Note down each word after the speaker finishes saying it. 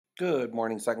Good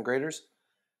morning, second graders.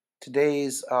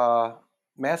 Today's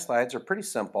math slides are pretty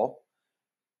simple.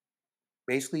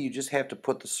 Basically, you just have to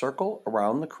put the circle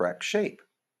around the correct shape.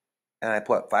 And I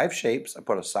put 5 shapes. I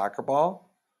put a soccer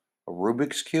ball, a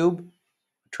Rubik's Cube,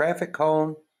 a traffic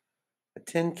cone, a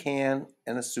tin can,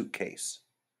 and a suitcase.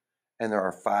 And there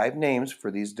are 5 names for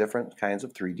these different kinds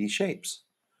of 3D shapes.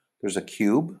 There's a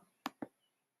cube,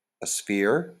 a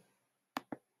sphere,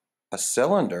 a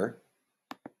cylinder,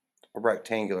 a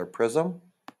rectangular prism,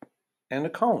 and a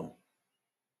cone.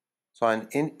 So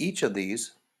in each of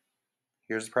these,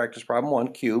 here's practice problem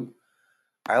 1, cube.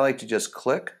 I like to just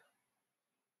click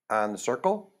on the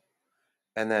circle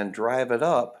and then drive it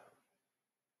up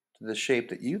to the shape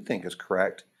that you think is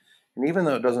correct. And even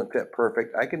though it doesn't fit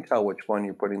perfect, I can tell which one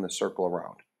you're putting the circle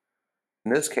around.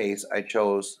 In this case, I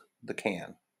chose the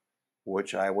can,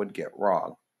 which I would get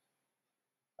wrong.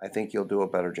 I think you'll do a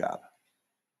better job.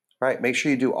 All right, make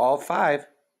sure you do all 5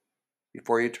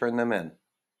 before you turn them in.